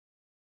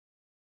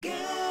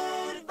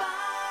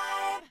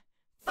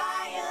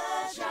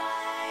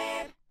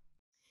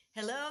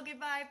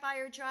goodbye,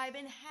 Fire Tribe,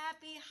 and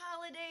happy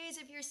holidays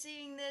if you're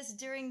seeing this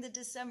during the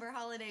December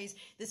holidays.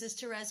 This is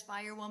Terez,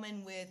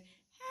 Firewoman, with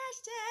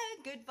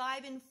hashtag Good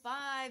Vibe in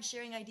 5,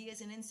 sharing ideas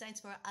and insights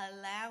for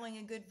allowing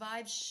a good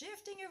vibe,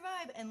 shifting your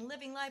vibe, and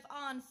living life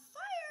on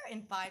fire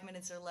in 5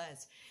 minutes or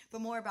less. For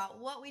more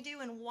about what we do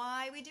and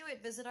why we do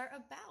it, visit our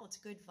About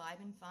Good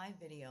Vibe in 5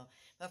 video.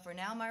 But for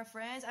now, my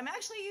friends, I'm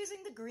actually using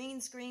the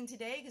green screen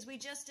today because we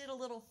just did a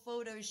little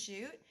photo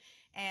shoot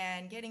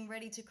and getting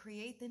ready to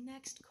create the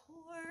next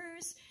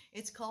course.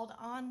 It's called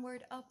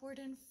Onward, Upward,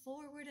 and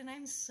Forward, and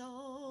I'm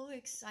so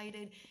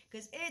excited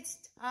because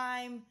it's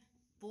time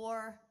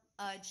for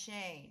a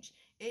change.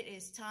 It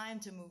is time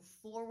to move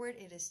forward.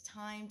 It is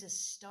time to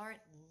start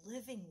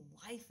living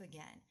life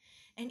again.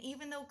 And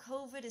even though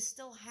COVID is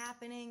still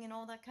happening and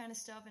all that kind of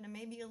stuff, and it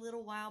may be a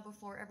little while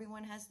before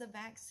everyone has the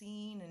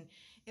vaccine and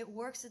it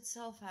works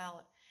itself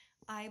out,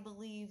 I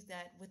believe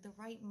that with the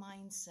right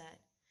mindset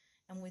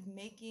and with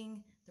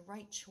making the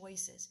right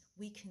choices,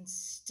 we can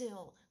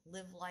still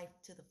live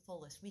life to the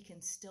fullest. We can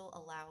still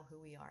allow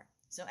who we are.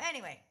 So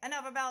anyway,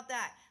 enough about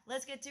that.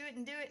 Let's get to it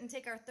and do it and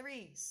take our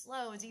 3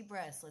 slow, deep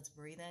breaths. Let's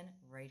breathe in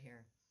right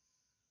here.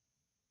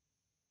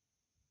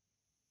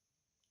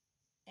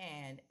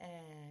 And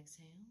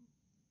exhale.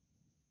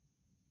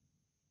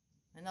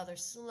 Another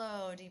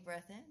slow, deep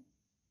breath in.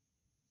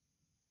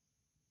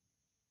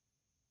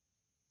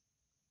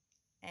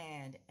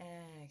 And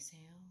exhale.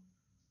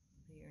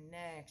 Let your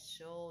neck,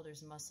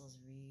 shoulders, muscles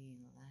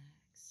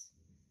relax.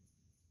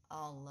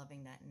 All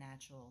loving that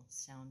natural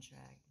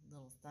soundtrack.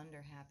 Little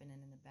thunder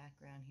happening in the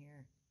background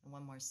here. And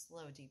one more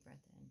slow, deep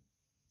breath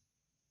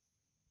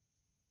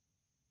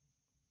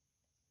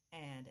in.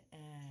 And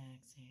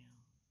exhale.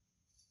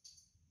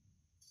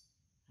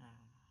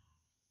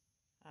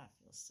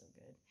 Feels so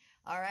good.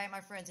 All right, my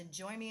friends, and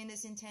join me in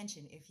this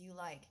intention if you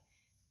like.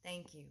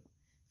 Thank you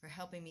for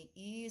helping me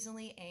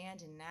easily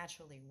and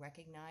naturally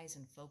recognize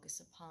and focus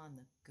upon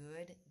the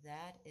good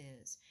that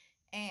is,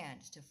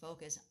 and to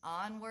focus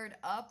onward,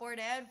 upward,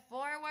 and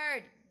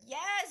forward.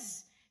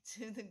 Yes,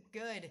 to the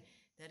good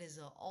that is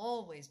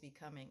always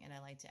becoming, and I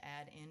like to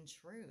add in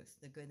truth,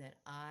 the good that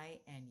I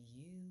and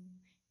you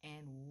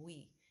and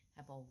we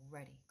have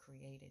already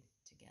created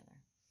together.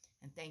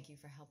 And thank you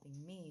for helping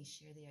me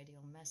share the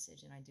ideal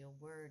message and ideal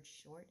word,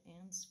 short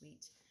and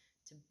sweet,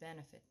 to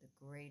benefit the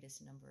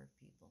greatest number of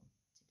people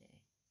today.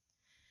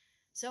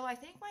 So I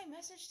think my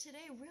message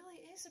today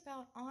really is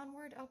about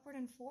onward, upward,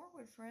 and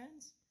forward,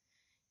 friends.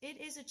 It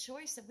is a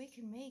choice that we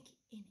can make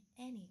in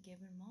any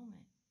given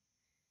moment.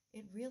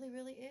 It really,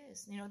 really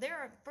is. You know,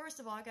 first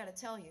of all, I got to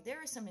tell you,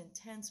 there are some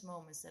intense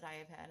moments that I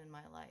have had in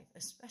my life,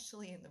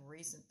 especially in the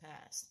recent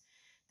past,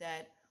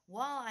 that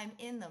while I'm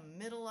in the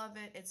middle of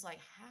it, it's like,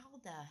 how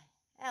the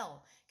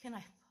hell can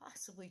I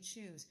possibly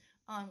choose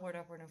onward,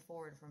 upward, and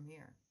forward from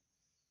here?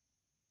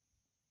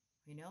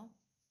 You know,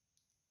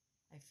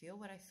 I feel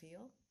what I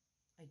feel.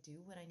 I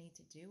do what I need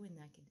to do in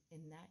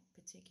that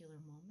particular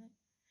moment,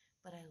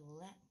 but I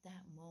let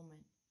that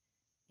moment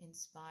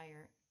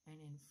inspire and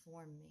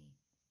inform me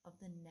of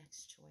the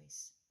next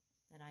choice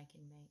that I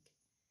can make.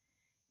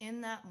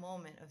 In that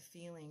moment of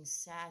feeling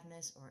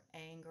sadness or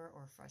anger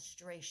or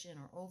frustration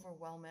or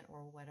overwhelmment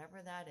or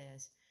whatever that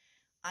is,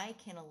 I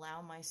can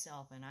allow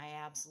myself, and I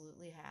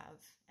absolutely have,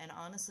 and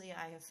honestly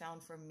I have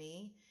found for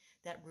me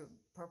that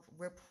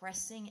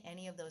repressing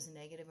any of those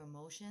negative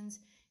emotions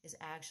is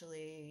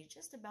actually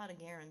just about a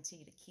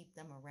guarantee to keep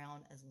them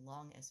around as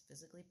long as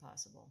physically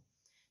possible.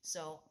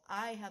 So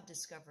I have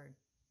discovered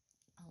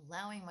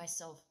allowing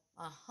myself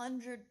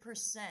 100%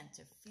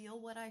 to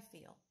feel what I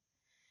feel,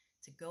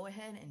 to go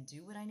ahead and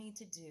do what I need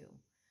to do.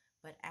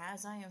 But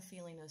as I am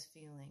feeling those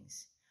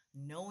feelings,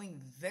 knowing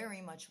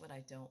very much what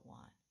I don't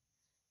want,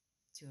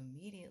 to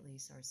immediately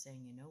start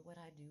saying, you know what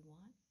I do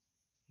want?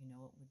 You know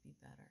what would be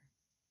better?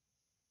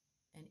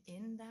 And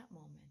in that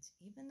moment,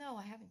 even though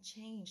I haven't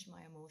changed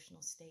my emotional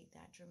state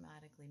that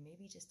dramatically,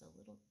 maybe just a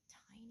little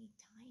tiny,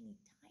 tiny,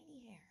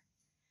 tiny hair,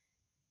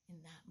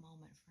 in that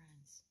moment,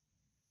 friends,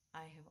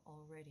 I have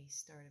already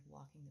started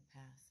walking the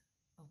path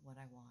of what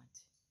I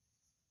want.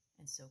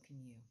 And so can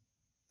you.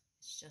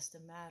 It's just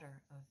a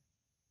matter of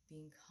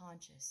being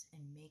conscious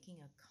and making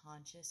a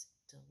conscious,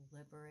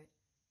 deliberate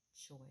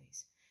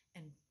choice.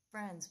 And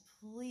friends,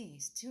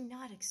 please do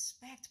not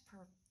expect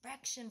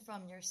perfection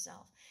from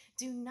yourself.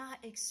 Do not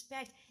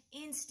expect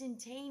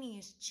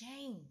instantaneous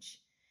change.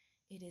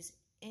 It is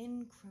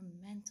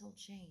incremental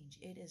change.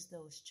 It is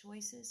those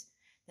choices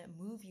that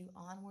move you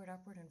onward,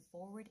 upward, and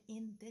forward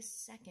in this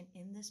second,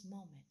 in this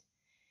moment,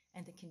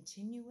 and the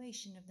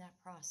continuation of that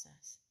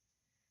process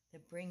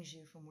that brings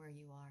you from where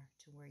you are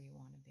to where you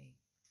want to be.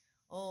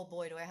 Oh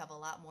boy, do I have a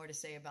lot more to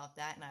say about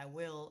that, and I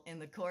will in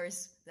the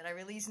course that I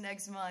release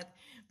next month.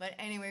 But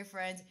anyway,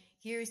 friends,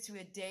 here's to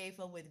a day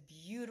filled with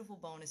beautiful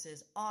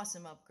bonuses,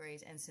 awesome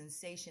upgrades, and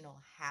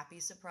sensational happy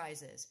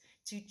surprises,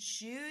 to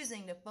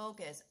choosing to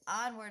focus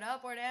onward,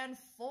 upward, and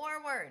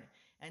forward,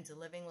 and to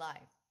living life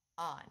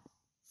on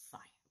fire.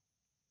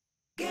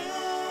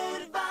 Good.